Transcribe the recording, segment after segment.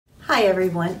Hi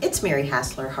everyone, it's Mary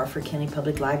Hassler, Harford County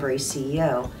Public Library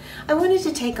CEO. I wanted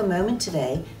to take a moment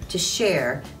today to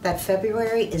share that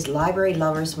February is Library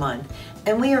Lovers Month,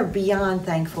 and we are beyond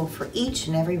thankful for each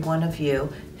and every one of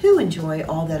you who enjoy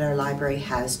all that our library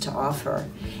has to offer.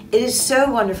 It is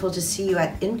so wonderful to see you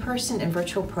at in-person and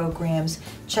virtual programs,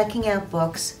 checking out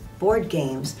books, board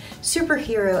games,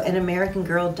 superhero and American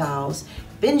Girl dolls,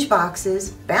 binge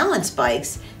boxes, balance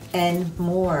bikes, and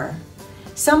more.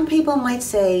 Some people might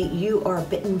say you are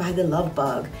bitten by the love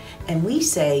bug, and we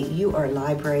say you are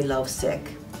library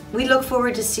lovesick. We look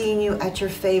forward to seeing you at your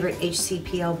favorite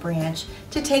HCPL branch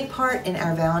to take part in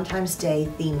our Valentine's Day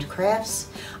themed crafts,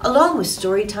 along with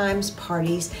story times,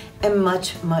 parties, and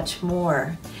much, much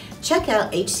more. Check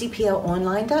out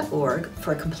hcplonline.org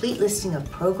for a complete listing of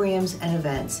programs and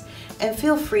events, and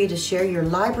feel free to share your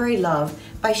library love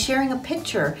by sharing a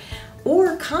picture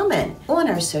or comment on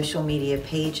our social media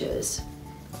pages.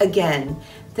 Again,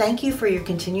 thank you for your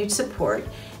continued support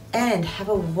and have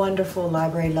a wonderful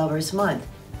Library Lovers Month.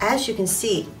 As you can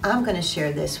see, I'm going to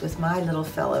share this with my little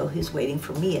fellow who's waiting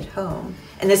for me at home.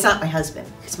 And it's not my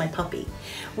husband, it's my puppy.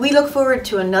 We look forward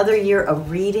to another year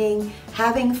of reading,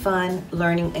 having fun,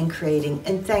 learning, and creating.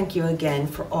 And thank you again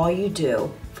for all you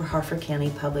do for Harford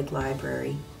County Public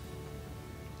Library.